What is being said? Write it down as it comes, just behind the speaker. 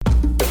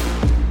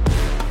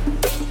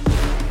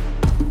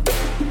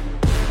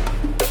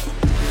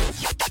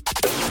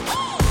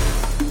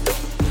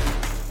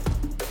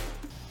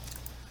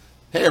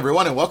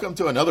everyone, and welcome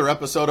to another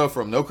episode of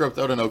From No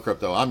Crypto to No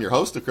Crypto. I'm your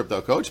host, the Crypto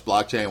Coach,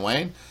 Blockchain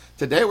Wayne.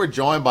 Today we're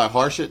joined by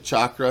Harshit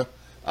Chakra.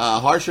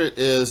 Harshit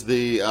is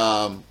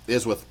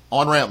with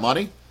OnRamp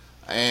Money.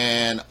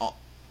 And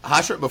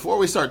Harshit, before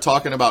we start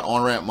talking about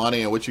OnRamp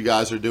Money and what you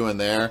guys are doing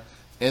there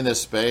in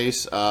this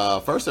space,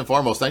 first and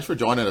foremost, thanks for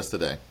joining us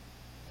today.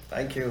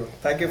 Thank you.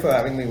 Thank you for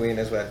having me, Wayne,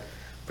 as well.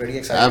 Pretty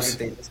excited to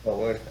take this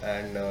forward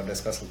and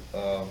discuss, have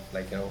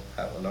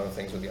a lot of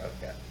things with you.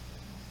 Yeah.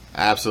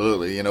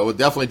 Absolutely. We'll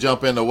definitely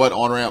jump into what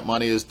OnRamp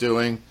Money is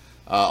doing.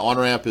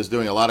 OnRamp is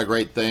doing a lot of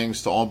great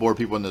things to onboard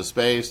people into the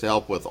space, to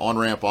help with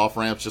on-ramp,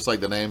 off-ramps, just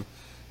like the name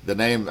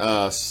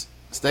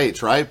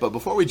states, right? But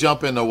before we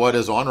jump into what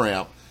is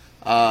OnRamp,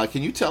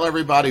 can you tell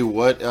everybody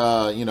what,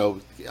 a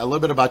little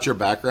bit about your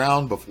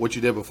background, what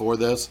you did before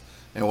this,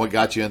 and what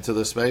got you into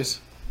this space?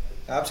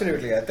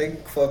 Absolutely. I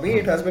think for me,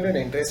 it has been an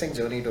interesting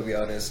journey, to be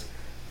honest.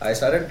 I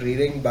started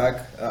reading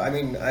back.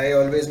 I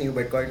always knew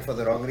Bitcoin for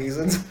the wrong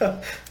reasons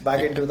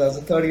back in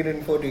 2013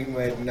 and 14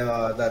 when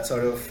that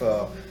sort of,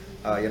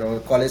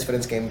 college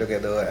friends came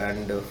together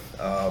and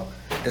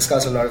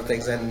discussed a lot of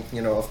things. And,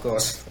 of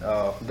course,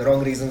 the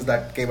wrong reasons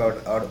that came out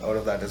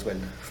of that as well.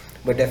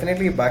 But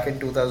definitely back in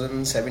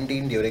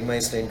 2017, during my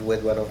stint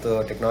with one of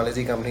the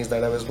technology companies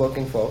that I was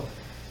working for,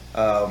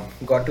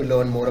 got to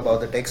learn more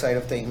about the tech side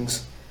of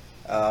things.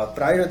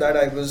 Prior to that,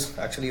 I was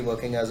actually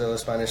working as a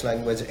Spanish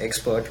language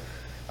expert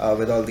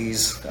with all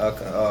these,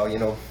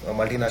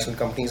 multinational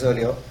companies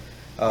earlier,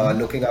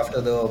 looking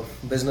after the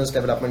business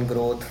development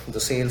growth,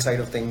 the sales side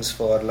of things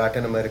for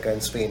Latin America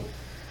and Spain.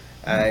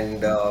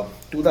 And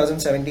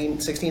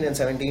 16 and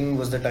 17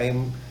 was the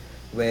time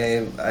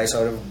where I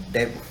sort of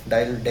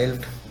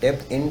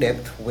delved in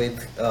depth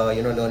with,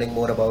 learning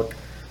more about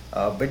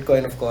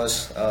Bitcoin, of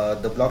course,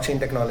 the blockchain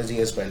technology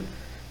as well.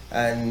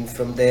 And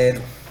from there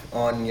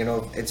on,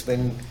 it's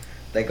been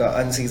like an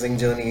unceasing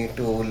journey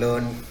to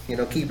learn,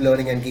 keep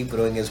learning and keep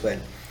growing as well.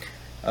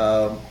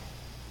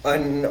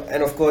 And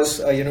of course,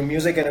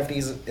 music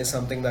NFTs is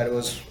something that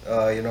was,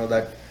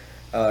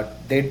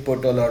 did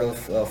put a lot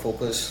of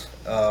focus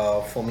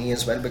for me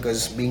as well,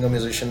 because being a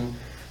musician,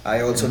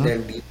 I also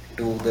delved deep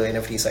into the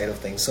NFT side of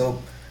things.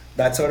 So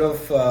that sort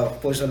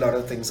of pushed a lot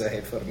of things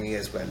ahead for me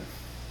as well.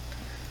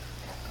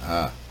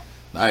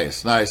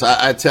 Nice.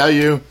 I tell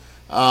you,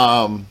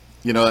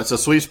 it's a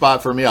sweet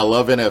spot for me. I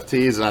love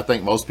NFTs, and I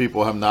think most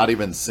people have not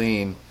even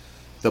seen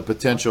the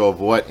potential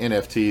of what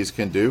NFTs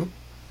can do,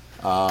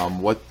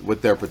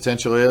 what their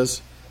potential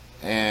is.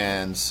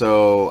 And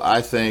so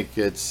I think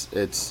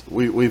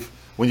we've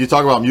when you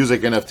talk about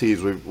music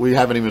NFTs, we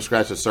haven't even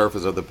scratched the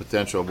surface of the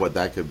potential of what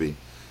that could be.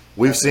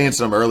 We've seen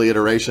some early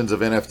iterations of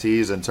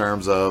NFTs in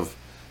terms of,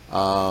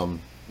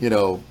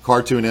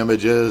 cartoon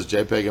images,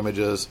 JPEG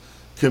images,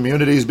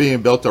 communities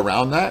being built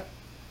around that.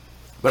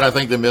 But I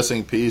think the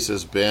missing piece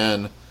has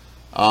been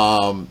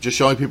just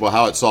showing people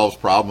how it solves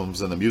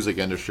problems, and the music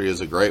industry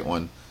is a great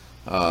one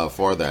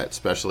for that.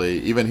 Especially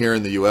even here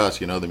in the U.S.,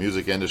 the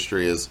music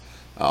industry is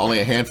only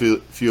a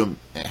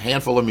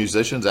handful of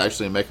musicians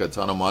actually make a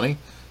ton of money,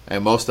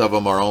 and most of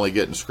them are only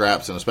getting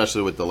scraps. And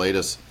especially with the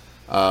latest,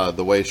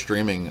 the way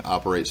streaming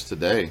operates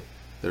today,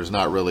 there's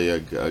not really a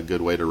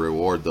good way to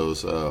reward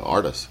those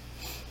artists.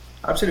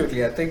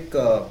 Absolutely, I think.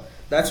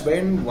 That's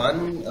when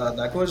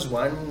that was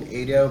one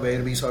area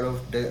where we sort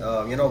of,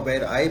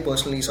 where I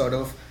personally sort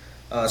of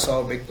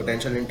saw a big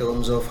potential in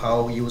terms of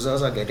how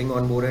users are getting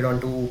onboarded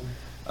onto,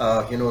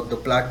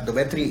 the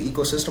Web3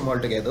 ecosystem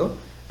altogether,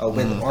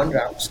 with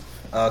OnRamps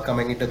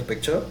coming into the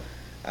picture.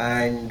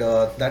 And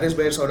that is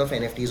where sort of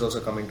NFTs also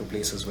come into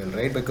place as well,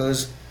 right?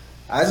 Because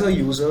as a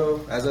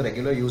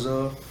regular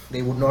user,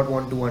 they would not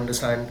want to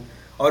understand,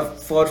 or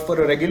for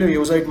a regular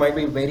user, it might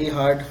be very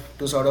hard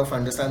to sort of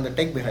understand the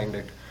tech behind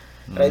it.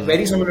 Right,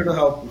 very similar to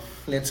how,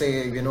 let's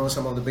say,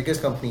 some of the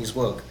biggest companies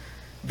work.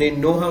 They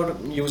know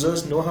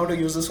users know how to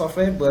use the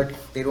software, but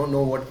they don't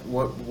know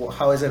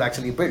how is it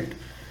actually built,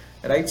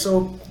 right?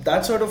 So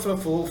that sort of a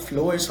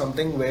flow is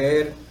something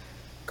where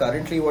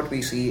currently what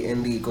we see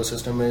in the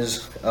ecosystem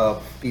is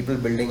people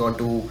building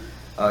onto,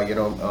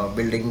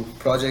 building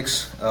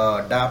projects,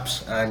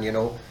 dApps,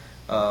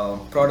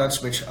 and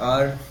products which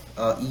are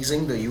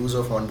easing the use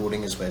of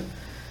onboarding as well.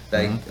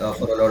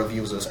 For a lot of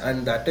users.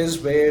 And that is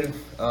where,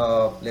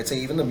 let's say,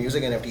 even the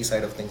music NFT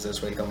side of things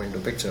as well come into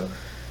picture.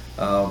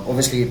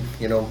 Obviously,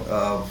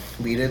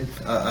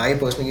 I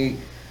personally,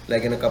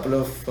 in a couple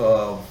of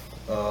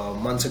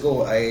months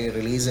ago, I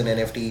released an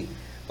NFT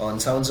on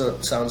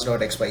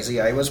sounds.xyz.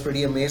 I was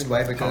pretty amazed.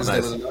 Why? Because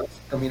there was a lot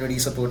of community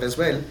support as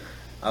well.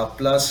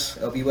 Plus,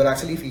 we were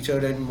actually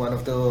featured in one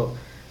of the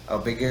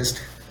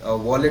biggest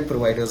wallet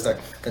providers, that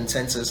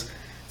Consensus.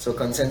 So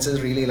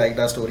Consensus really liked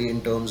our story in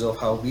terms of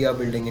how we are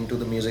building into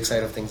the music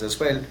side of things as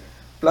well.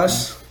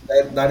 Plus,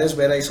 that is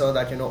where I saw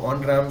that,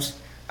 on-ramps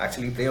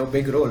actually play a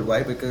big role.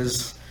 Why?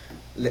 Because,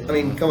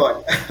 come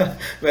on,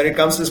 when it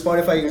comes to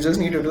Spotify, you just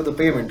need to do the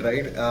payment,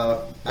 right? At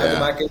the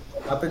back end,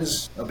 what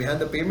happens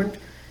behind the payment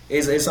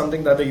is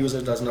something that the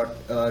user does not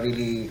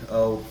really,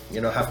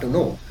 have to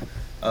know.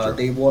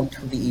 They want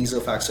the ease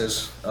of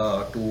access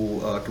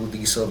to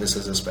these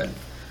services as well.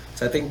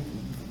 So I think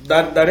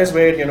that is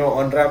where,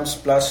 on-ramps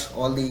plus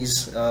all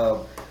these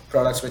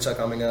products which are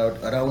coming out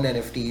around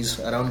NFTs,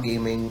 around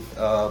gaming,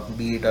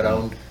 be it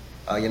around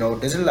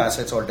digital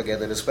assets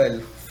altogether as well,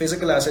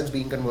 physical assets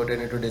being converted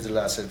into digital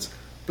assets,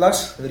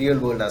 plus real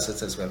world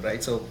assets as well,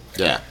 right? So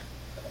Yeah.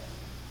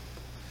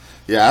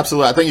 Yeah,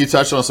 absolutely. I think you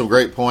touched on some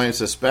great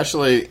points,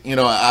 especially,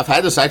 I've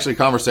had this actually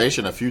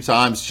conversation a few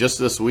times just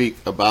this week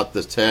about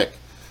the tech.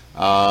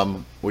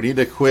 We need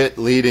to quit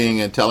leading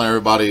and telling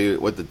everybody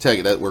what the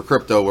tech, that we're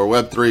crypto, we're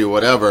Web3,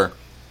 whatever.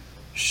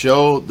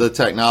 Show the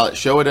technology,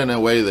 show it in a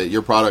way that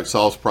your product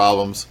solves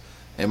problems.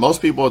 And most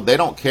people, they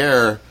don't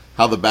care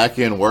how the back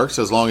end works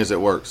as long as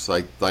it works.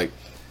 Like I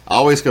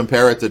always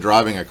compare it to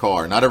driving a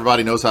car. Not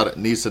everybody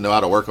needs to know how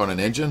to work on an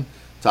engine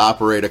to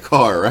operate a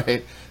car,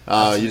 right?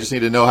 You just need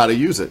to know how to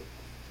use it.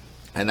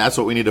 And that's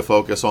what we need to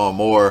focus on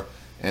more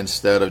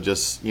instead of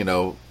just,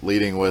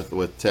 leading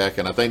with tech.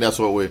 And I think that's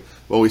what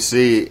we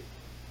see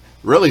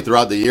really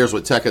throughout the years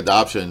with tech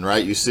adoption,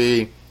 right? You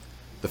see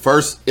the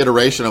first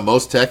iteration of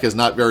most tech is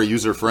not very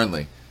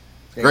user-friendly.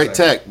 Exactly. Great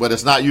tech, but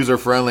it's not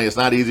user-friendly. It's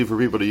not easy for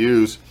people to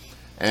use.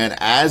 And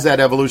as that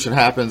evolution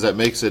happens, that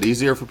makes it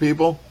easier for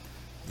people,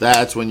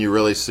 that's when you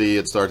really see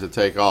it start to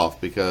take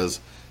off, because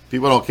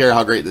people don't care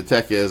how great the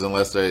tech is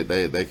unless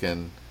they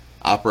can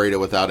operate it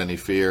without any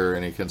fear,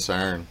 any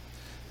concern.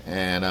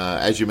 And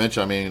as you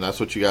mentioned, that's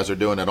what you guys are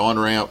doing at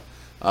OnRamp.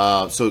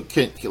 So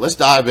let's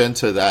dive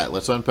into that.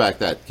 Let's unpack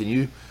that. Can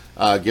you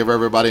give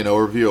everybody an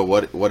overview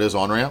of what is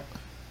OnRamp?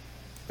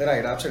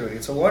 Right,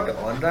 absolutely. So what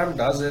OnRamp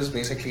does is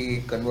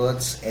basically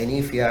converts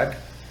any fiat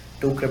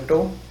to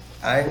crypto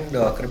and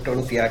crypto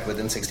to fiat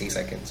within 60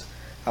 seconds.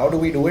 How do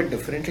we do it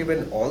differently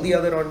than all the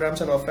other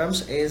on-ramps and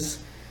off-ramps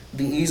is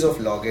the ease of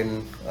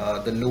login,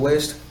 the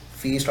lowest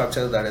fee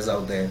structure that is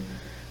out there.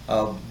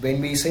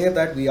 When we say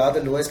that we are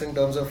the lowest in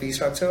terms of fee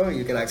structure,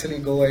 you can actually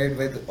go ahead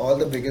with all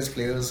the biggest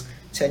players,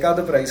 check out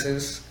the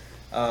prices,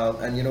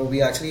 and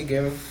we actually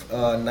give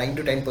 9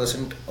 to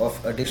 10%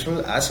 of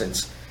additional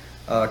assets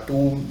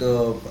to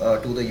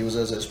the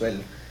users as well.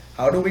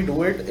 How do we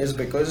do it is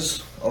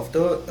because of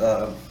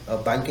the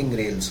banking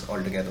rails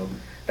altogether.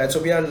 Right,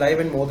 so we are live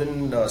in more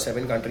than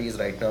 7 countries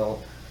right now.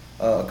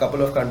 A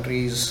couple of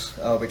countries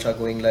which are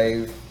going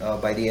live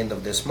by the end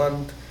of this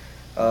month.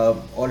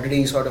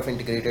 Already sort of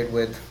integrated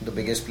with the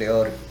biggest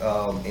player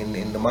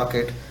in the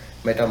market,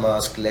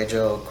 MetaMask,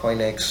 Ledger,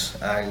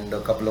 CoinEx, and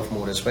a couple of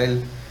more as well.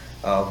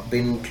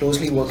 Been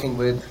closely working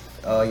with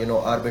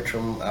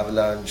Arbitrum,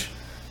 Avalanche,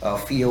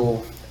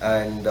 FIO,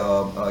 and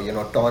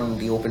Ton,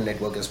 the open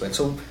network as well.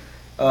 So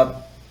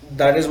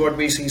that is what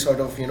we see sort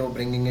of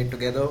bringing it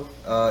together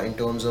in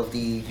terms of the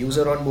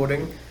user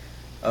onboarding.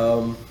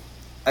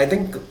 I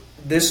think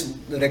this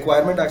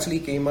requirement actually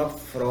came up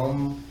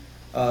from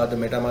the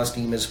MetaMask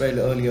team as well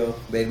earlier,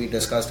 where we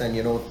discussed and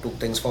took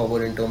things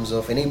forward in terms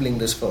of enabling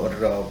this for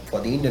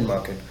the Indian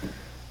market.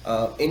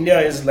 India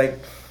is like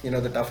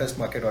the toughest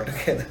market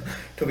altogether,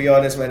 to be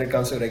honest, when it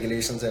comes to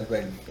regulations and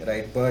well,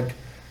 right? But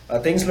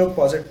things look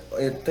positive.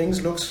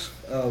 Things looks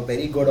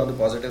very good on the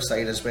positive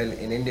side as well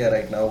in India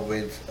right now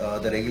with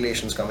the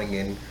regulations coming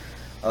in.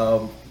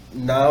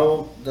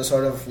 Now the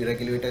sort of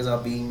regulators are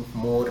being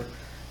more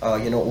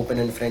open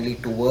and friendly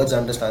towards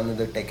understanding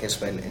the tech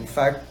as well. In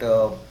fact,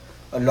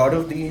 a lot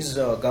of these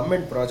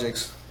government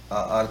projects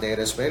are there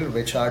as well,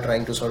 which are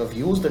trying to sort of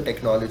use the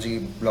technology,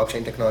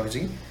 blockchain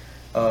technology,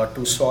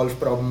 to solve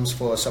problems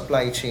for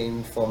supply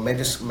chain, for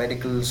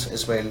medicals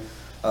as well,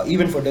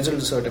 even for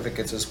digital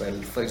certificates as well.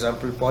 For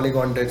example,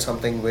 Polygon did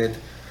something with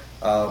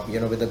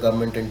the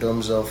government in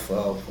terms of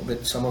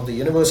with some of the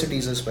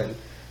universities as well,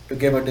 to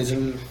give a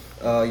digital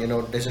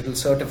digital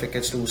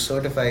certificates to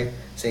certify,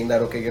 saying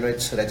that okay,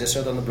 it's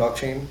registered on the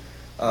blockchain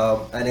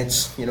and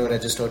it's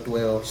registered to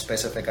a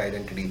specific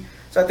identity.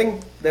 So I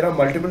think there are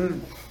multiple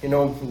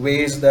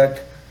ways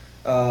that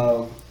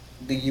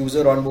the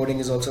user onboarding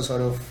is also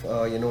sort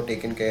of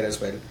taken care as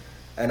well.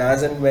 And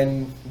as and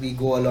when we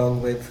go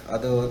along with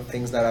other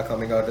things that are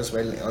coming out as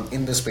well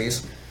in the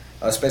space,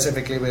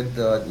 specifically with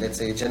let's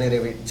say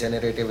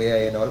generative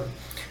AI and all,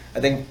 I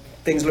think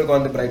things look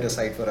on the brighter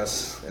side for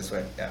us as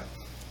well. Yeah.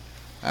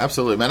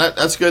 Absolutely, man.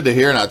 That's good to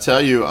hear. And I'll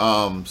tell you,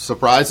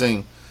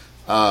 surprising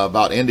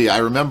about India. I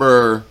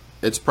remember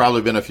it's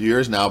probably been a few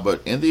years now,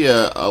 but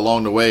India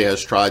along the way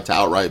has tried to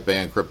outright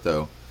ban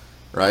crypto,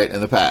 right,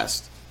 in the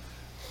past.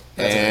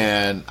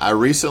 And I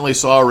recently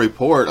saw a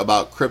report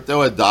about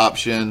crypto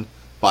adoption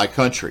by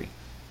country,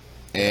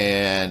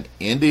 and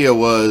India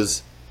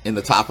was in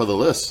the top of the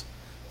list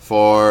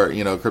for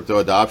crypto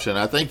adoption.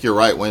 I think you're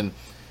right and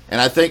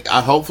I think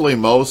hopefully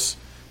most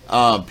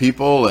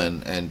people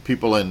and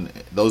people in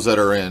those that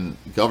are in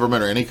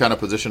government or any kind of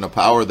position of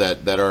power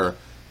that are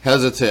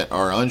hesitant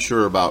or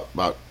unsure about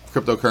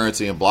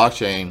cryptocurrency and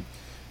blockchain,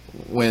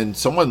 when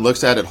someone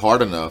looks at it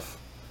hard enough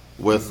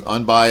with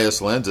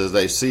unbiased lenses,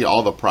 they see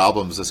all the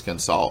problems this can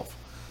solve,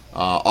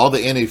 all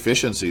the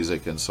inefficiencies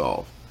it can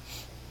solve,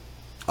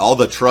 all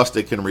the trust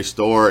it can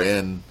restore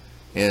in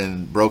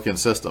broken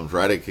systems,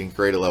 right? It can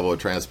create a level of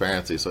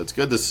transparency. So it's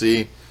good to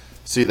see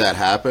see that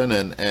happen.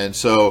 And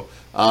so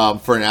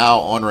for now,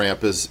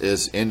 OnRamp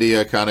is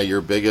India kind of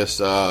your biggest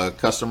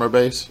customer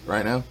base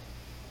right now?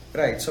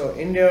 Right. So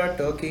India,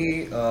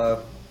 Turkey,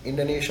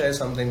 Indonesia is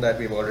something that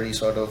we've already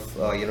sort of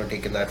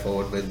taken that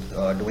forward with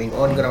doing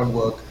on ground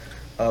work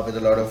with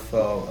a lot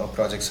of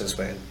projects as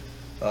well.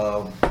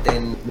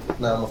 Then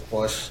Vietnam, of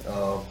course,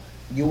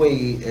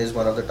 UAE is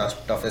one of the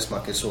toughest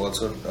markets to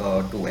also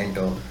to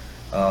enter,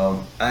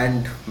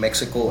 and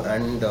Mexico,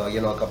 and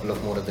a couple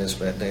of more of this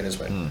there as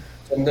well.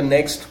 So in the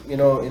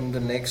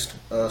next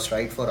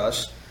stride for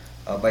us,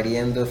 by the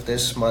end of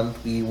this month,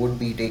 we would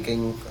be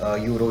taking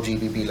Euro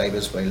GBP live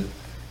as well.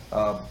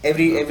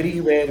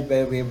 Everywhere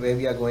where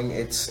we are going,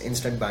 it's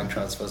instant bank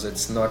transfers.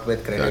 It's not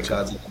with credit Gotcha.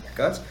 cards or debit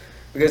cards,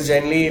 because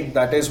generally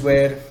that is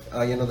where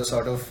the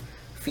sort of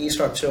fee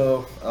structure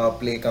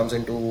play comes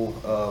into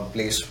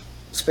place,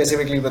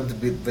 specifically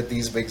with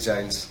these big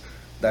giants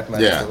that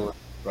manage Yeah. the whole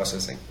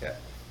processing. Yeah,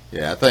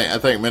 Yeah, I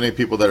think many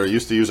people that are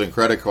used to using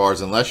credit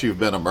cards, unless you've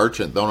been a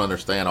merchant, don't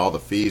understand all the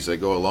fees that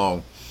go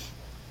along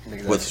with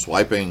exactly.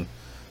 swiping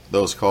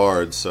those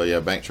cards. So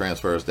yeah, bank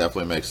transfers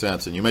definitely make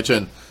sense. And you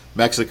mentioned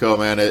Mexico,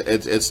 man.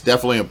 It's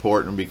definitely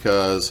important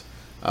because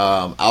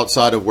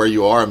outside of where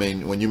you are, I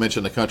mean, when you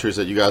mentioned the countries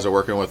that you guys are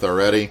working with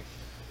already,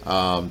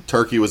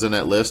 Turkey was in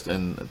that list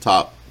in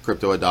top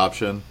crypto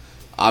adoption.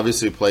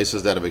 Obviously,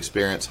 places that have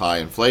experienced high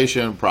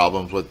inflation,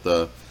 problems with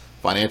the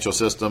financial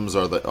systems,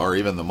 or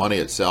even the money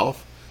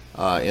itself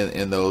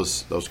in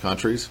those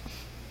countries.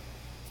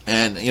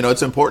 And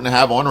it's important to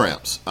have on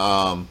ramps.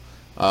 Not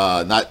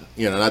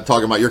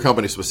talking about your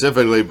company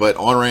specifically, but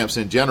on ramps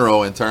in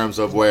general, in terms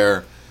of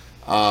where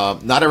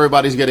not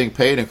everybody's getting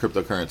paid in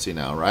cryptocurrency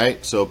now,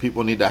 right? So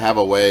people need to have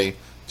a way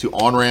to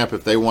on ramp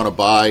if they want to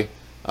buy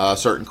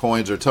certain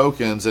coins or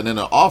tokens, and then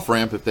an off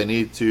ramp if they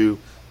need to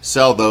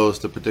sell those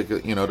to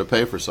to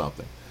pay for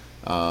something.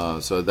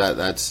 So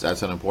that's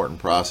an important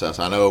process.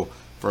 I know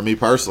for me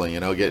personally,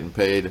 getting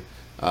paid.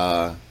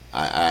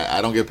 I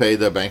don't get paid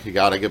to a bank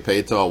account. I get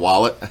paid to a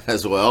wallet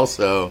as well.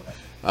 So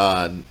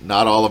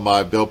not all of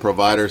my bill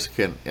providers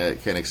can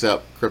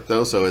accept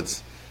crypto. So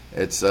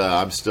it's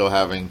I'm still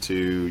having to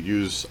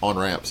use on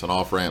ramps and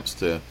off ramps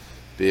to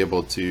be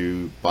able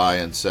to buy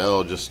and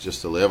sell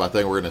just to live. I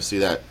think we're going to see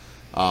that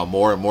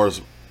more and more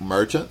as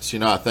merchants.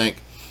 I think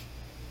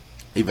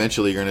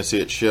eventually you're going to see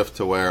it shift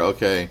to where,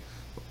 okay,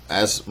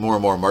 as more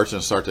and more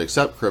merchants start to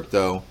accept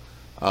crypto,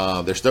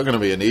 there's still going to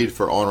be a need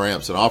for on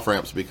ramps and off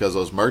ramps, because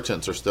those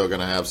merchants are still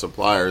going to have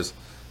suppliers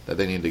that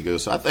they need to go.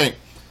 So I think,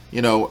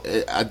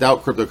 I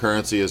doubt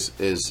cryptocurrency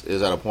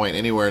is at a point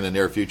anywhere in the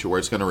near future where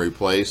it's going to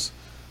replace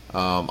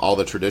all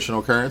the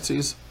traditional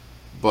currencies,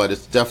 but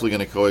it's definitely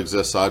going to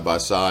coexist side by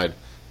side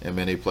in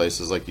many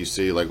places. Like you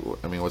see,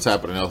 what's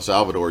happening in El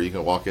Salvador, you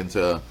can walk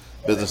into a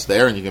business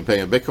there and you can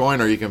pay in Bitcoin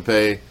or you can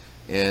pay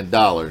in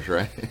dollars,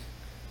 right?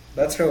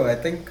 That's true. I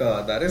think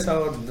that is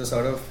how the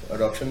sort of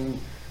adoption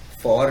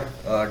for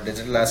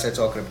digital assets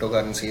or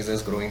cryptocurrencies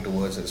is growing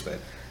towards as well.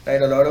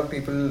 Right? A lot of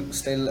people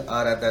still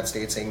are at that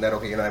state saying that,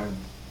 okay, I'm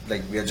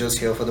like, we are just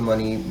here for the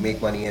money,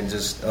 make money, and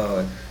just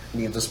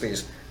leave the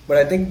space. But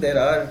I think there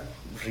are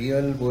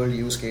real world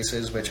use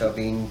cases which are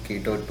being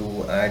catered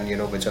to,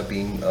 and which are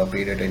being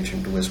paid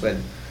attention to as well,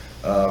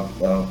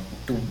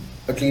 to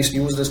at least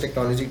use this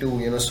technology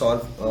to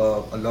solve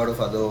a lot of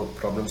other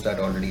problems that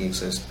already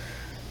exist.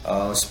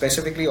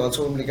 Specifically,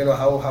 also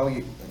how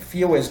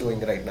FIO is doing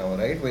right now,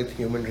 right, with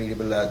human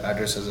readable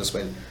addresses as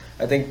well.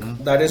 I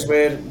think that is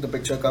where the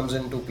picture comes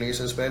into place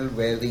as well,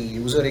 where the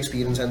user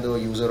experience and the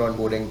user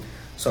onboarding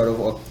sort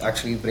of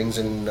actually brings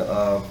in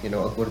a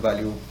good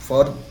value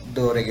for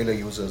the regular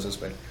users as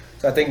well.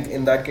 So I think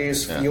in that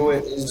case, Yeah. FIO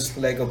is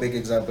like a big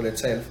example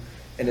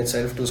in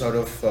itself to sort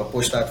of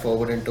push that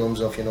forward in terms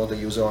of the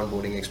user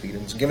onboarding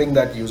experience, giving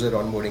that user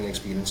onboarding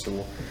experience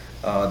to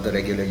the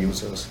regular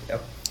users.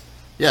 Yep.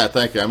 Yeah,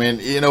 thank you. I mean,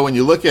 when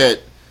you look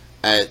at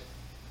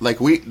like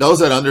those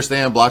that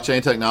understand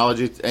blockchain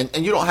technology, and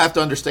you don't have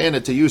to understand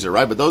it to use it,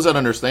 right? But those that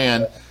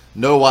understand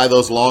know why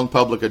those long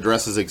public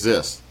addresses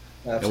exist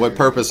and Absolutely. what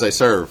purpose they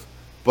serve.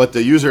 But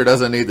the user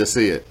doesn't need to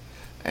see it.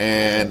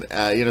 And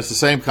it's the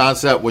same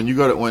concept when you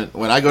go to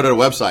when I go to the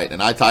website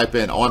and I type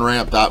in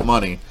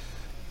onramp.money,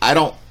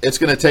 it's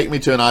going to take me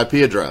to an IP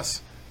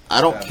address.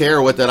 I don't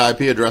care what that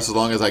IP address as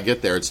long as I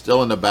get there. It's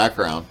still in the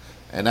background.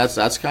 And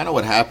that's kind of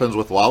what happens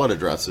with wallet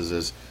addresses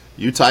is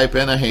you type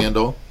in a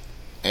handle,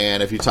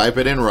 and if you type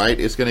it in right,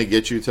 it's going to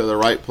get you to the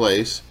right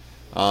place.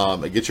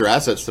 It gets your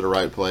assets to the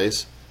right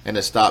place, and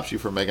it stops you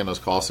from making those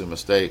costly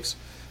mistakes.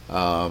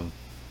 And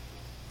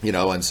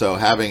so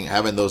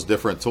having those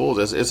different tools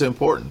is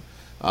important.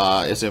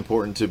 It's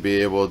important to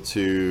be able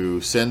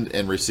to send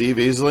and receive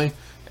easily,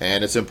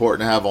 and it's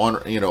important to have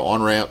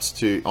on ramp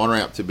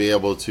to be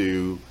able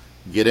to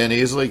get in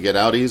easily, get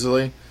out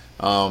easily.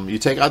 You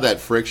take out that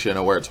friction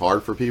of where it's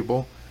hard for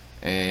people,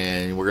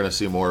 and we're going to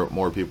see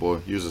more people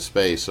use the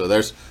space. So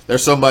there's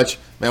so much,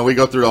 man. We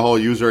go through the whole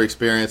user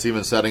experience,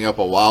 even setting up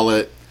a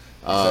wallet.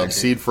 Exactly.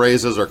 Seed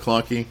phrases are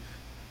clunky.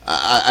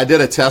 I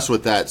did a test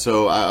with that.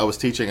 So I was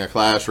teaching a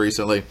class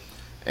recently,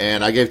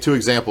 And I gave two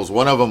examples.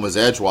 One of them was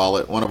Edge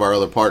Wallet, one of our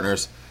other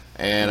partners,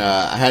 and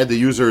I had the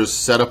users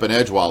set up an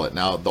Edge Wallet.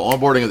 Now, the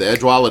onboarding of the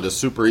Edge Wallet is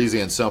super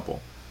easy and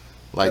simple.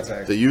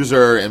 Like the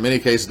user, in many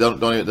cases,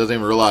 doesn't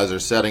even realize they're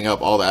setting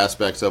up all the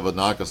aspects of a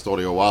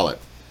non-custodial wallet.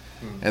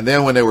 And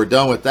then when they were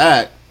done with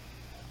that,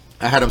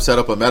 I had them set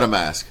up a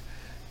MetaMask.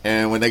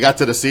 And when they got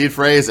to the seed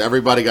phrase,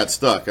 everybody got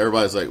stuck.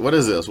 Everybody's like, "What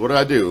is this? What do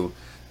I do?"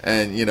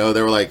 And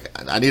they were like,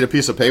 "I need a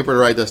piece of paper to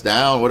write this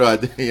down. What do I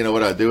do? What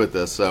do I do with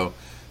this?" So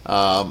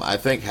I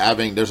think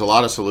there's a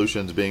lot of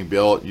solutions being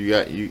built. You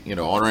got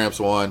OnRamp's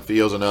one,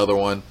 FIO's another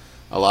one.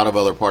 A lot of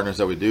other partners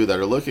that we do that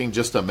are looking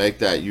just to make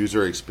that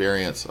user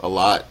experience a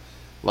lot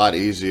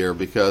easier,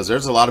 because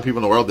there's a lot of people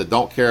in the world that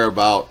don't care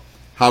about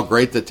how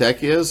great the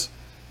tech is.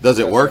 Does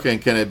it work,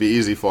 and can it be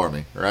easy for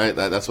me? Right?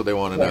 That's what they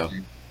want to know.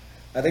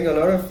 I think a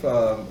lot of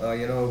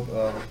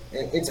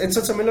it's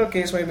a similar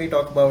case where we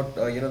talk about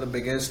the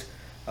biggest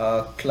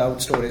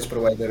cloud storage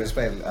provider as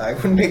well. I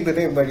wouldn't take the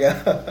name, but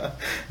yeah.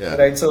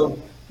 Right. So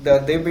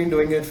they've been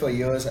doing it for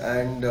years,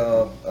 and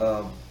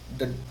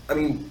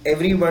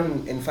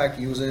everyone in fact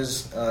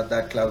uses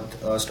that cloud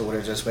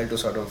storage as well to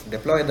sort of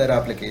deploy their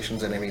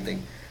applications and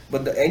everything.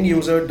 But the end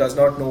user does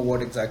not know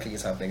what exactly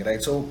is happening,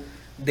 right? So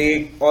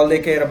all they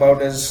care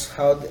about is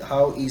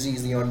how easy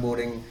is the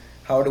onboarding,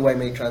 how do I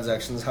make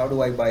transactions, how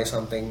do I buy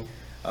something,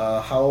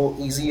 how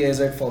easy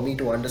is it for me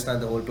to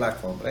understand the whole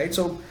platform, right?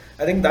 So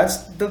I think that's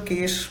the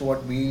case.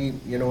 What we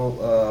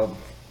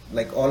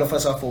like all of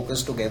us are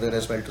focused together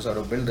as well to sort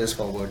of build this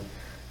forward.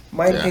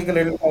 Might take a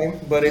little time,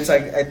 but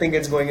I think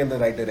it's going in the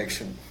right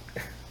direction.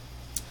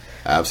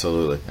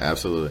 Absolutely.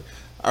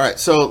 All right,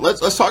 so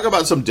let's talk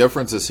about some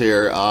differences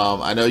here.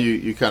 I know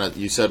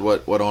you said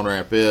what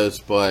OnRamp is,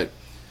 but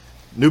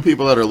new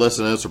people that are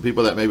listening to this, or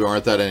people that maybe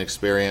aren't that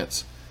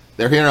inexperienced,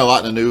 they're hearing a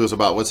lot in the news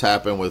about what's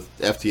happened with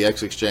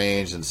FTX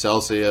Exchange and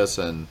Celsius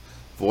and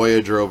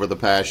Voyager over the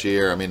past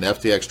year. I mean, the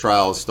FTX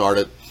trial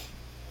started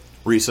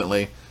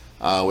recently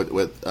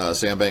with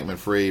Sam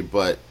Bankman-Fried,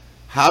 but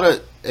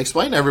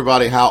explain to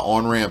everybody how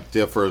OnRamp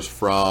differs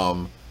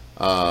from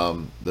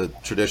the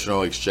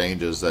traditional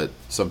exchanges that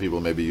some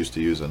people may be used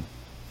to using.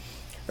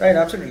 Right,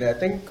 absolutely. I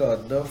think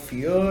the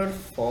fear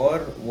for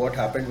what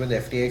happened with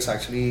FTX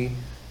actually,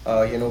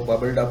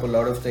 bubbled up a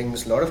lot of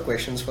things, a lot of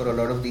questions for a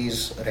lot of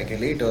these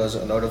regulators,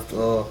 a lot of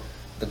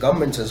the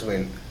governments as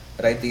well.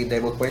 Right,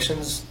 there were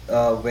questions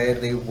where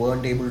they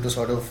weren't able to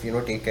sort of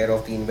take care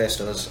of the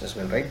investors as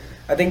well. Right,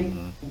 I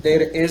think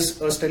there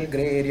is a still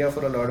gray area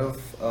for a lot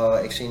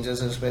of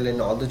exchanges as well in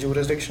all the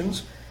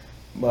jurisdictions.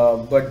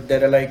 But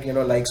there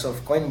are likes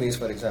of Coinbase,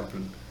 for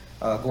example,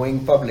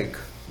 going public,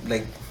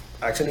 like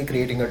actually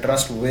creating a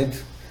trust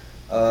with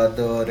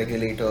the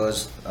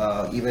regulators,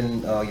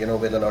 even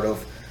with a lot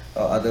of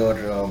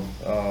other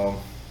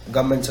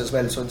governments as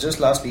well. So just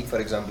last week, for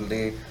example,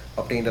 they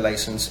obtained a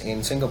license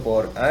in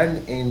Singapore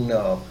and in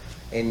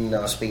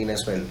Spain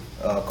as well,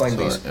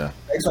 Coinbase.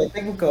 Right? So I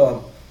think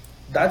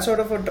that sort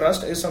of a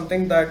trust is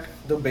something that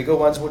the bigger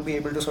ones would be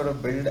able to sort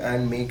of build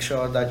and make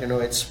sure that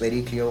it's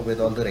very clear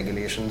with all the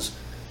regulations,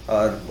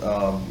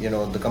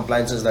 the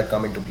compliances that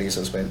come into place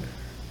as well.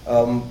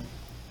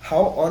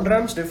 How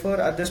on-ramps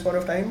differ at this point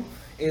of time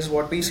is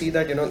what we see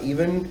that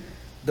even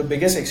the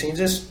biggest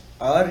exchanges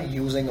are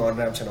using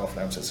on-ramps and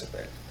off-ramps as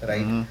well,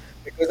 right?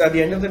 Because at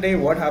the end of the day,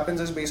 what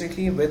happens is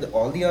basically with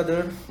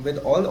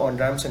all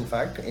on-ramps, in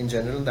fact, in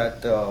general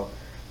that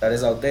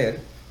is out there,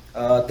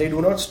 they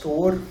do not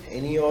store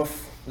any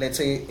of, let's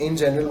say, in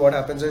general, what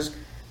happens is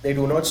they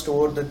do not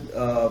store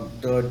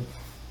the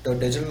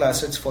digital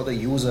assets for the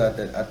user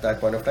at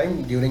that point of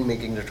time during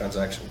making the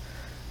transaction.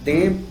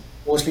 They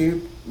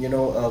mostly,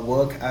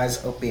 work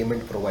as a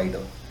payment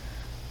provider,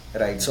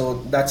 right?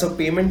 So that's a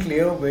payment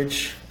layer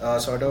which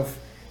sort of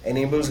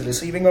enables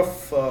receiving of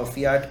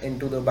fiat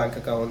into the bank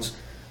accounts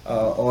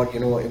or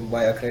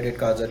via credit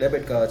cards or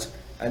debit cards,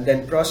 and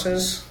then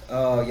process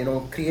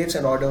creates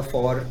an order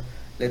for,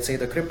 let's say,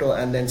 the crypto,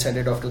 and then send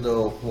it off to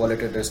the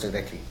wallet address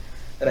directly,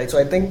 right? So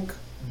I think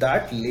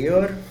that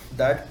layer,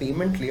 that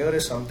payment layer,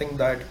 is something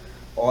that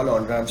all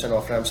on ramps and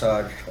off ramps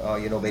are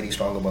very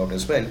strong about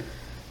as well.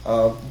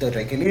 The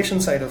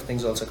regulation side of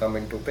things also come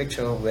into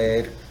picture,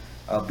 where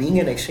being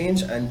an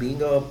exchange and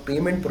being a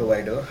payment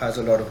provider has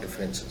a lot of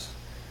differences.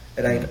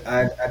 Right,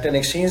 and at an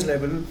exchange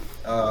level,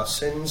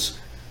 since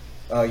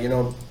a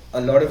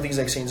lot of these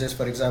exchanges,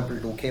 for example,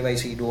 do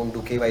KYC, don't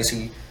do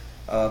KYC,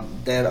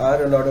 there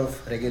are a lot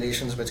of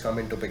regulations which come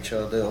into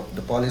picture.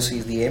 The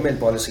policies, the AML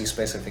policies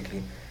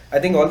specifically. I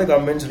think all the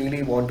governments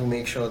really want to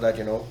make sure that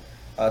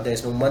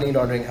there's no money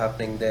laundering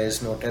happening,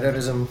 there's no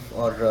terrorism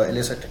or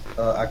illicit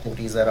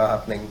activities that are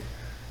happening,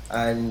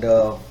 and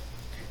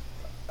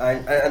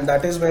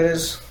that is where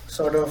is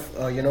sort of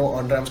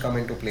on ramps come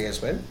into play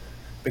as well,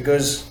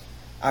 because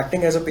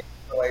acting as a payment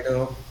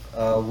provider,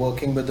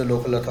 working with the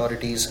local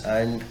authorities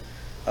and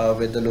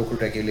with the local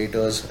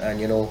regulators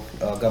and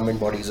government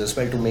bodies as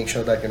well, to make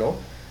sure that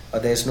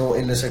there's no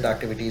illicit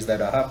activities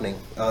that are happening.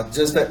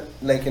 Just to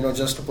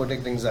put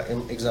things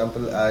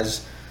example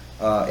as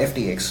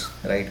FTX,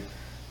 right?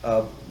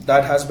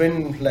 That has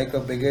been like the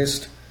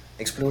biggest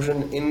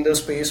explosion in the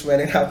space when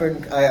it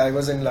happened. I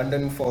was in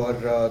London for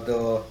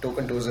the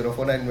token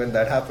 2049 when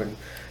that happened,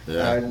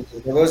 Yeah. and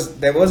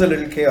there was a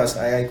little chaos.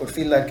 I could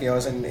feel that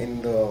chaos in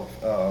the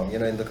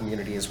in the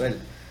community as well.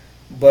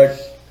 But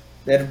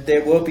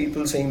there were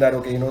people saying that,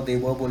 okay, they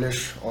were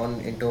bullish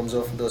on in terms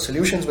of the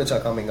solutions which are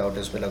coming out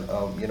as well,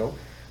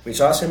 which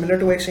are similar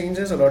to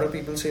exchanges. A lot of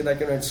people say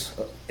that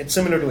it's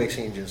similar to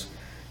exchanges,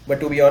 but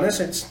to be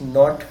honest, it's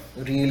not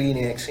really an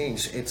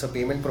exchange. It's a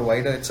payment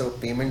provider. It's a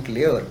payment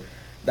layer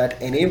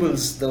that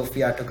enables the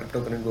fiat to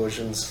crypto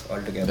conversions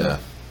altogether. Yeah.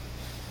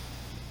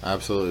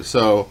 Absolutely.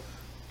 So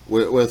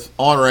with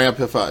OnRamp,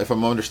 if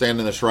I'm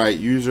understanding this right,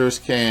 users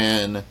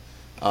can.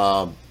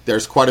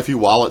 There's quite a few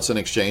wallets and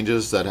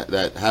exchanges that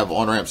have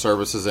OnRamp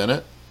services in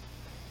it.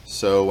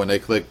 So when they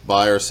click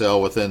buy or sell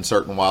within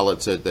certain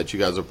wallets that you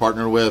guys are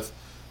partnered with,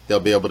 they'll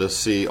be able to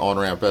see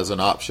OnRamp as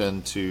an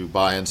option to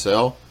buy and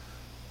sell.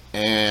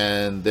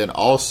 And then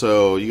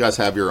also, you guys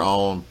have your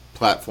own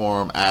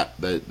platform app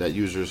that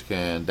users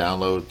can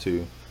download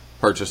to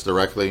purchase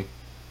directly.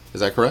 Is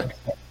that correct?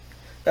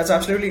 That's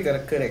absolutely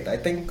correct. I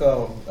think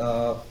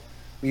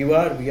we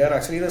are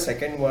actually the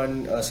second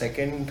one, let's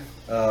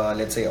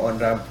say on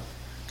ramp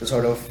to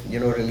sort of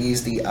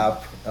release the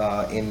app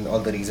in all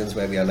the regions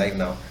where we are live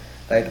now,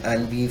 right?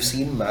 And we've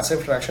seen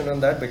massive traction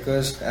on that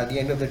because at the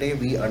end of the day,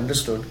 we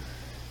understood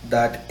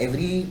that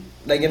every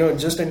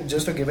just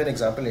to give an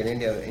example, in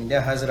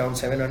India has around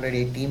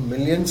 780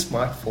 million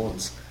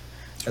smartphones,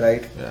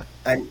 right? Yeah.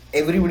 And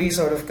everybody is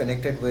sort of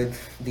connected with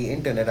the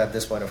internet at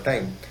this point of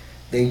time.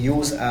 They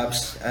use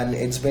apps, and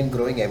it's been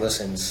growing ever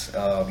since,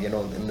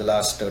 in the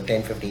last 10,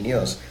 15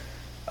 years.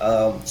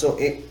 So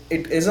it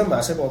is a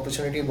massive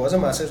opportunity. It was a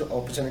massive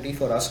opportunity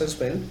for us as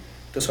well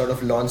to sort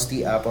of launch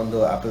the app on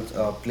the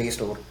Apple Play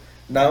Store.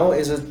 Now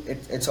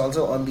it's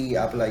also on the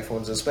Apple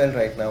iPhones as well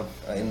right now,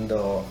 in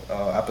the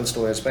Apple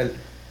Store as well.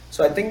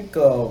 So I think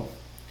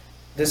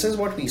this is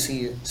what we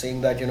see,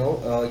 saying that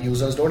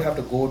users don't have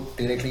to go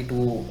directly to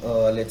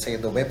let's say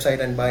the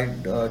website and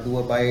do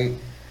a buy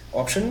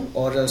option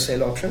or a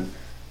sell option.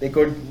 They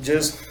could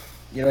just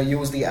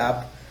use the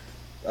app,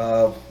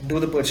 do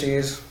the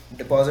purchase,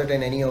 deposit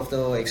in any of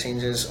the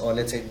exchanges, or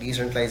let's say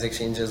decentralized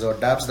exchanges or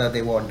dApps that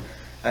they want,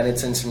 and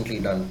it's instantly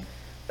done.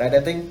 Right? I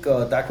think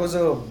that was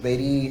a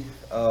very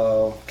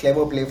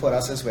clever play for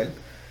us as well,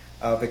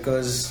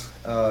 because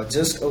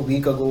just a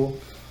week ago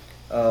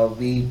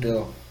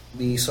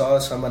we saw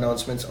some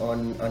announcements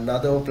on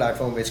another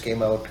platform which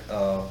came out,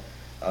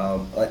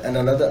 and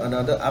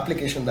another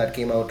application that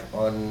came out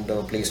on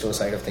the Play Store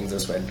side of things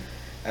as well.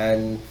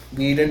 And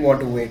we didn't want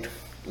to wait,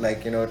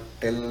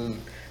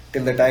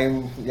 till the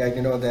time,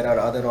 there are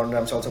other on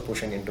ramps also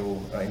pushing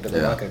into the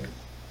Yeah. market.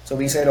 So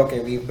we said, okay,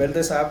 we built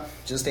this app,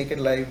 just take it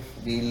live.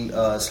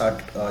 We'll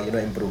start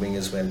improving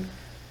as well.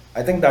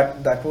 I think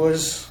that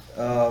was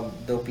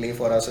the play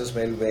for us as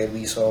well, where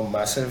we saw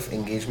massive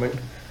engagement,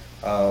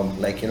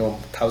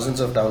 thousands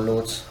of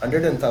downloads,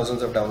 hundreds and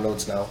thousands of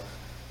downloads now.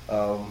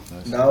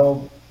 Nice.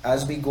 Now,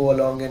 as we go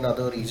along in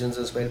other regions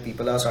as well,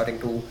 people are starting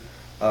to,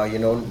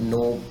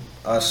 know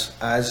us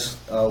as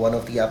one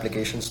of the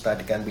applications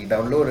that can be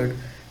downloaded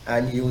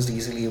and used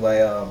easily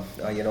via,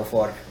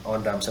 for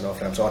on ramps and off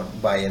ramps, or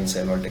buy and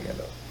sell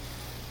altogether.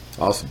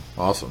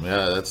 Awesome.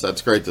 Yeah,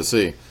 that's great to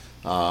see,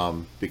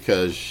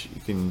 because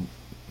you can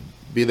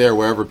be there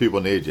wherever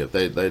people need you. If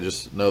they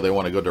just know they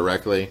want to go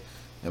directly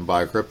and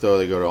buy crypto,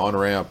 they go to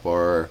OnRamp,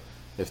 or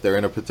if they're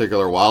in a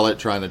particular wallet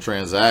trying to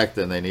transact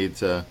and they need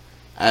to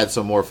add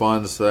some more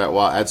funds to that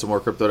add some more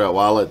crypto to that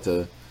wallet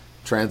to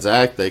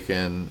transact, they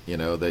can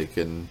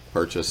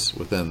purchase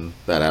within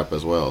that app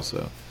as well.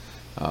 So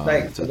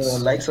Right. So the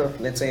likes of,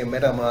 let's say,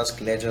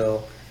 MetaMask, Ledger,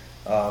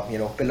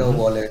 Pillar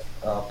Wallet,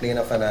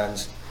 Plana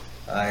Finance,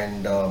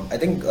 and I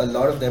think a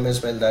lot of them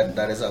as well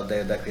that is out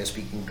there that we are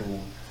speaking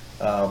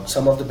to.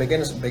 Some of the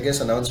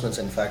biggest announcements,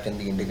 in fact, in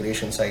the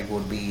integration side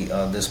would be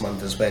this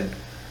month as well.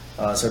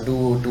 So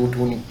do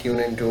tune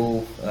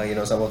into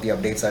some of the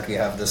updates that we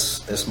have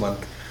this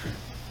month.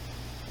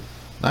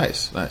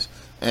 nice.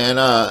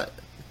 And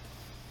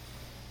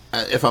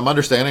if I'm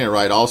understanding it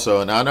right,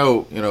 also, and I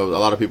know a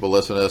lot of people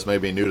listening to this may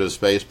be new to the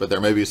space, but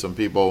there may be some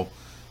people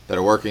that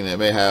are working that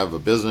may have a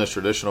business,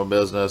 traditional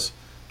business.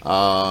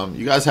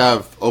 You guys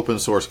have open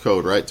source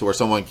code, right, to where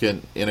someone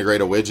can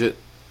integrate a widget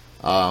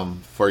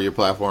for your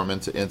platform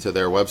into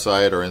their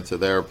website or into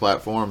their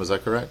platform. Is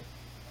that correct?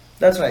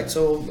 That's right.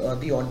 So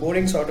the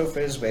onboarding sort of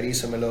is very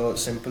similar,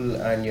 simple,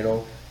 and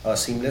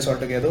seamless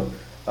altogether.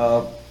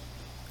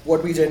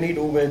 What we generally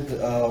do with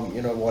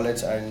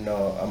wallets and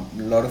a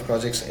lot of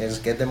projects is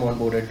get them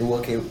onboarded, do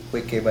a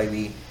quick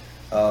KYB,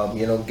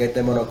 get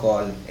them on a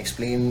call,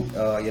 explain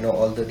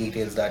all the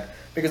details, that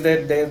because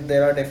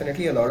there are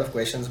definitely a lot of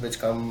questions which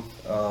come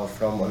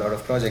from a lot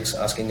of projects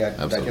asking that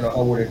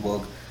how would it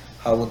work,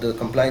 how would the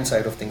compliance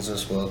side of things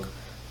just work,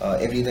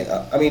 everything.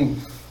 I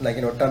mean,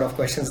 ton of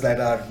questions that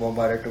are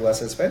bombarded to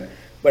us as well.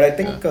 But I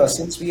think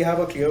since we have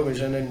a clear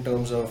vision in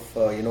terms of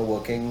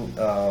working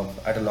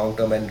at a long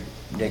term and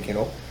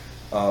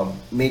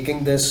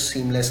making this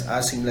seamless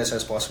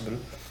as possible,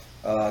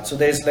 So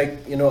there's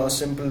like, a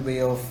simple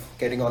way of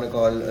getting on a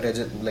call,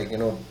 like,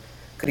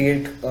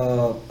 create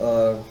a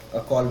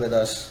call with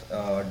us,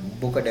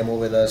 book a demo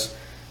with us.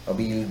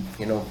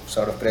 We'll,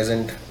 sort of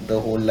present the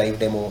whole live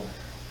demo,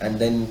 and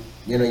then,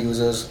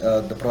 users,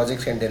 the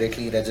projects can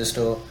directly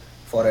register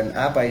for an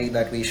app ID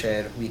that we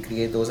share. We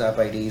create those app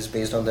IDs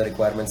based on the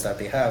requirements that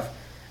they have.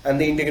 And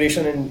the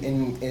integration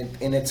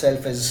in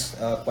itself is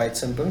quite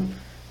simple.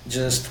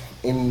 Just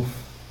in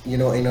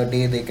a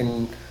day, they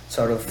can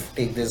sort of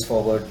take things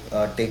forward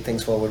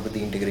with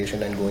the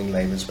integration and going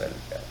live as well.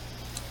 Yeah.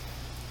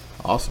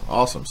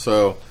 Awesome.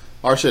 So,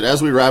 Harshit,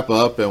 as we wrap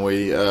up and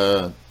we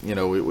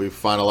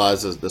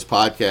finalize this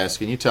podcast,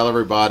 can you tell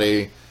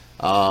everybody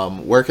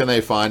where can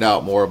they find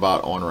out more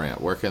about OnRamp?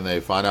 Where can they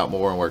find out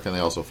more, and where can they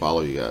also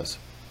follow you guys?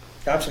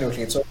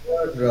 Absolutely. So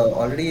we are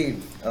already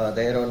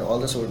there on all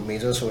the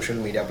major social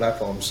media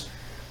platforms.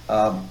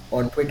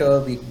 On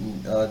Twitter,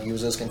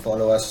 users can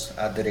follow us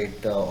at the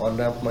rate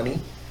OnRamp Money,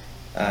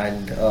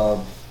 and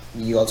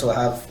we also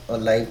have a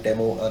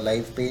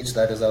live page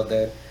that is out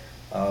there,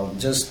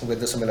 just with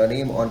the similar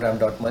name,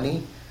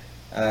 onramp.money.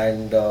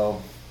 And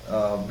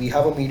we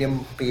have a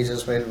Medium page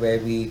as well, where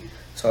we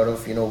sort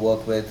of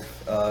work with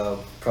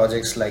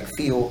projects like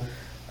FIO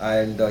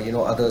and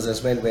others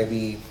as well, where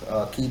we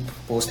keep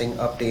posting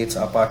updates,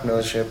 our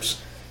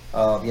partnerships,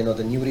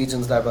 the new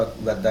regions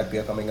that we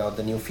are coming out,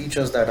 the new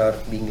features that are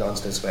being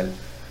launched as well.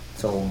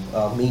 So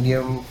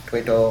Medium,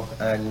 Twitter,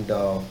 and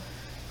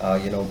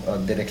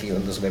directly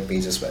on this web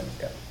page as well.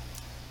 Yeah.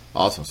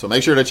 Awesome. So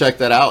make sure to check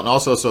that out. And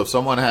also, so if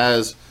someone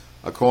has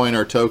a coin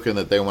or token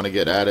that they want to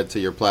get added to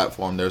your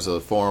platform, there's a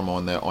form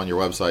on your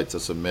website to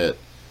submit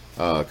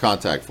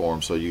contact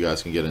form, so you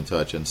guys can get in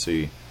touch and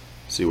see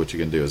what you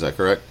can do. Is that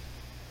correct?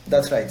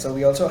 That's right. So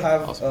we also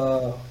have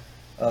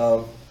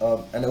Awesome.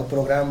 a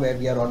program where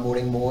we are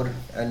onboarding more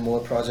and more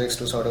projects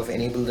to sort of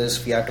enable this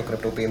fiat to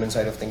crypto payment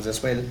side of things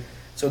as well.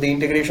 So the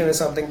integration is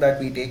something that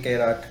we take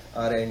care at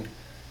our end,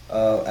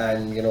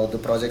 and the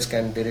projects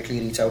can directly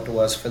reach out to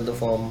us, fill the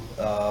form,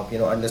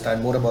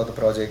 understand more about the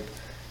project,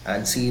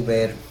 and see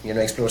where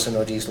explore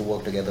synergies to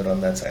work together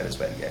on that side as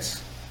well.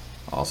 Yes.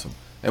 Awesome.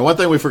 And one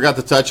thing we forgot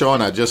to touch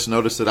on, I just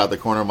noticed it out the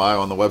corner of my eye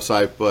on the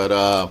website, but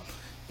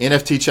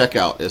NFT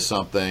checkout is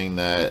something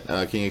that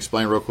can you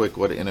explain real quick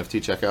what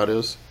NFT checkout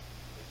is?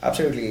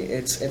 Absolutely.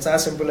 It's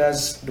as simple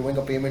as doing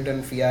a payment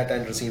in fiat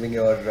and receiving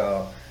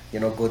your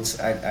goods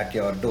at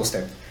your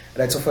doorstep.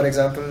 Right. So for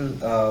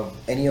example,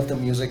 any of the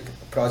music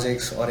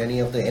projects or any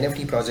of the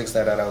NFT projects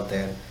that are out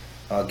there,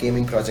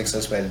 gaming projects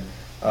as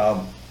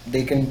well,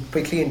 they can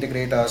quickly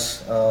integrate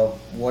us.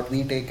 What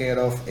we take care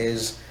of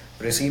is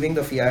receiving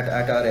the fiat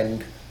at our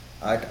end,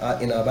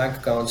 in our bank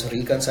accounts,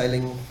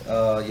 reconciling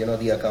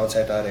the accounts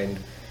at our end,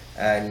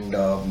 and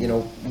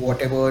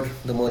whatever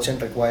the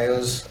merchant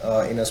requires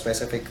in a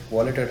specific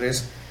wallet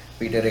address,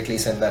 we directly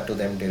send that to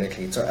them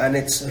directly. So, and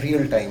it's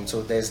real time,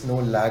 so there's no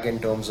lag in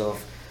terms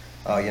of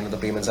the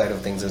payment side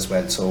of things as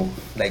well. So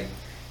like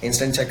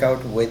instant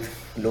checkout with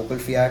local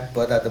fiat,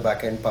 but at the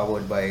back end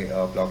powered by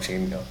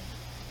blockchain.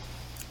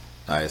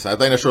 Nice. I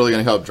think that's really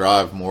going to help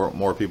drive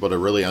more people to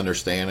really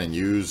understand and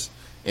use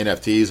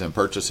NFTs and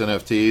purchase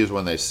NFTs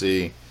when they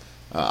see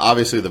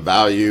obviously the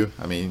value.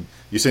 I mean,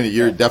 you see that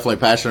you're definitely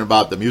passionate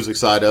about the music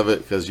side of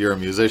it because you're a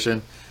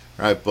musician,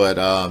 right? But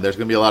there's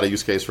going to be a lot of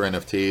use case for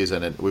NFTs,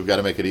 and we've got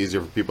to make it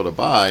easier for people to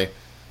buy,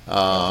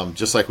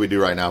 just like we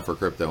do right now for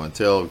crypto.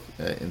 Until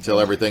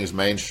everything's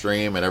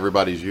mainstream and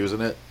everybody's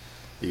using it,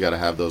 you got to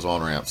have those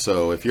on ramps.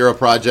 So if you're a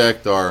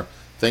project or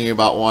thinking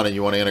about one and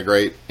you want to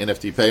integrate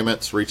NFT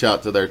payments, reach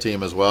out to their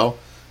team as well.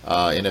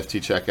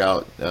 NFT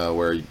checkout,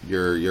 where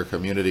your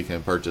community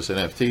can purchase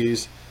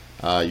NFTs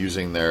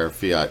using their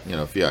fiat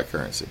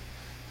currency.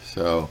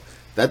 So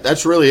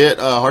that's really it,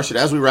 Harshit.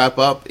 As we wrap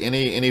up,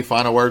 any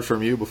final words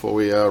from you before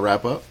we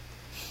wrap up?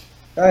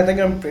 I think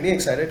I'm pretty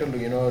excited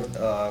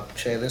to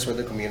share this with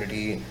the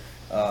community.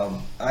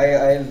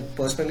 I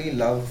personally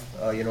love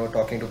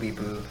talking to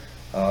people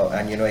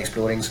and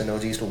exploring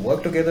synergies to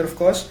work together, of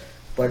course.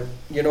 But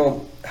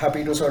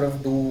happy to sort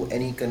of do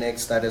any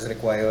connects that is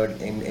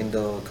required in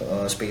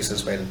the space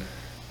as well.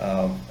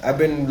 I've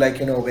been like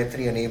Web3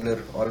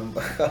 enabler all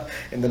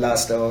in the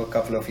last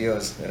couple of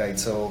years, right?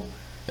 So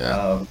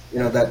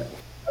that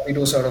happy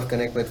to sort of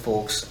connect with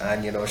folks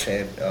and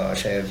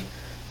share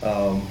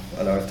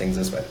a lot of things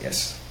as well.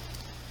 Yes.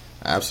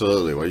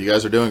 Absolutely. Well, you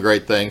guys are doing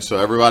great things. So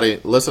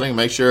everybody listening,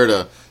 make sure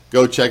to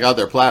go check out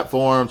their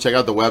platform, check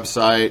out the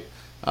website.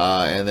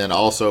 And then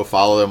also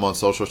follow them on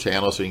social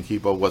channels so you can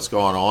keep up with what's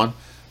going on.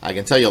 I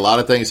can tell you a lot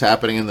of things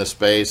happening in the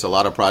space. A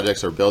lot of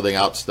projects are building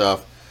out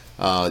stuff.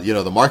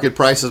 The market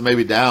prices may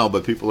be down,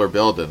 but people are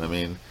building. I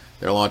mean,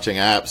 they're launching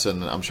apps,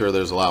 and I'm sure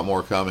there's a lot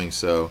more coming.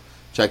 So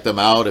check them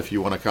out. If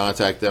you want to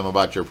contact them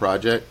about your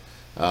project,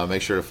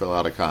 make sure to fill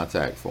out a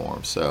contact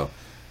form. So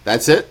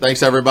that's it.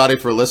 Thanks, everybody,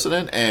 for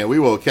listening, and we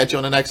will catch you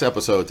on the next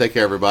episode. Take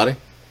care, everybody.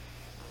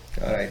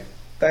 All right.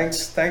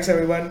 Thanks,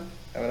 everyone.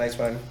 Have a nice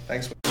one.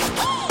 Thanks.